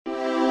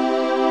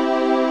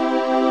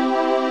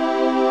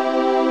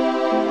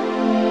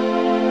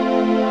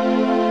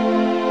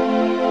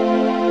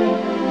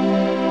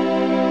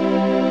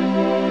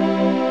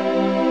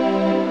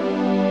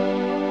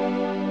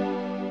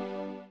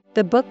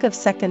The book of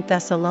 2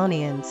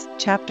 Thessalonians,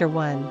 chapter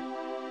 1.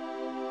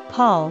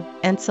 Paul,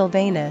 and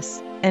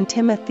Silvanus, and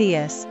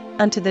Timotheus,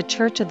 unto the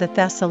church of the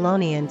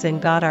Thessalonians in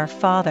God our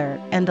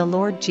Father and the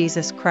Lord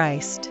Jesus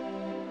Christ.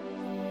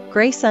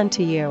 Grace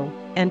unto you,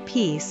 and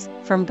peace,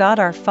 from God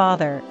our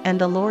Father and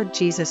the Lord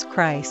Jesus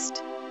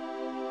Christ.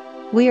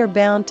 We are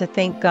bound to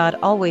thank God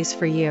always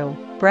for you,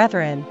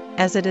 brethren,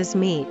 as it is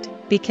meet,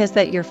 because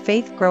that your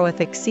faith groweth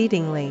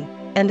exceedingly,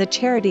 and the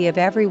charity of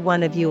every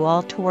one of you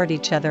all toward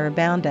each other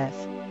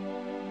aboundeth.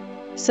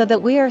 So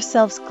that we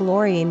ourselves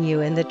glory in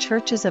you in the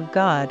churches of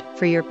God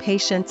for your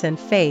patience and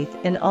faith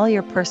in all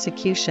your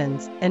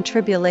persecutions and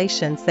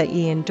tribulations that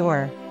ye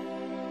endure,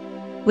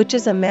 which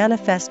is a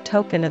manifest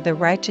token of the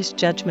righteous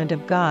judgment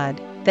of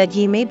God, that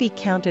ye may be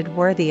counted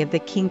worthy of the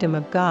kingdom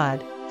of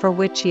God, for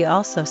which ye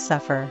also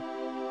suffer.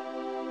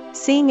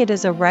 Seeing it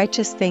is a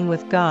righteous thing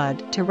with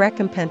God to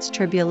recompense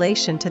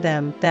tribulation to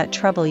them that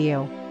trouble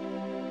you.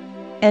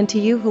 And to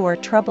you who are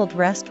troubled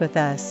rest with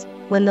us,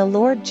 when the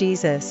Lord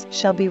Jesus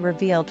shall be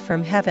revealed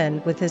from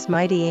heaven with his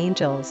mighty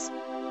angels,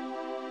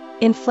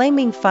 in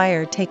flaming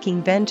fire,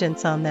 taking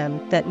vengeance on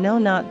them that know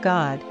not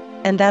God,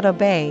 and that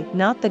obey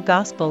not the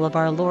gospel of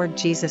our Lord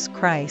Jesus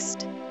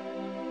Christ,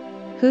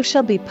 who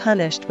shall be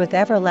punished with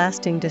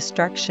everlasting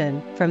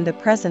destruction from the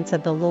presence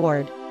of the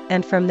Lord,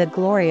 and from the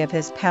glory of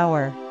his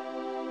power,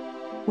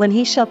 when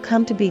he shall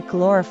come to be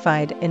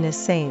glorified in his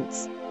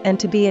saints, and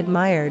to be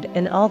admired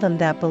in all them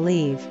that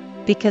believe,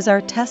 because our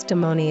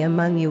testimony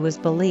among you was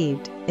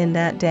believed in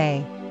that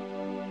day.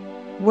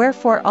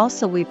 Wherefore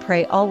also we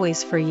pray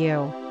always for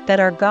you,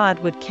 that our God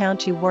would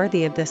count you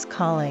worthy of this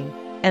calling,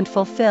 and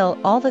fulfill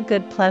all the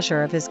good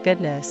pleasure of his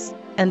goodness,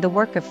 and the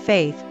work of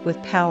faith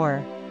with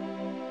power,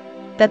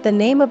 that the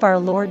name of our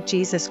Lord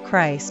Jesus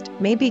Christ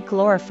may be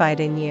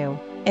glorified in you,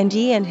 and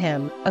ye in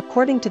him,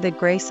 according to the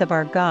grace of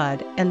our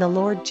God and the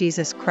Lord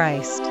Jesus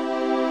Christ.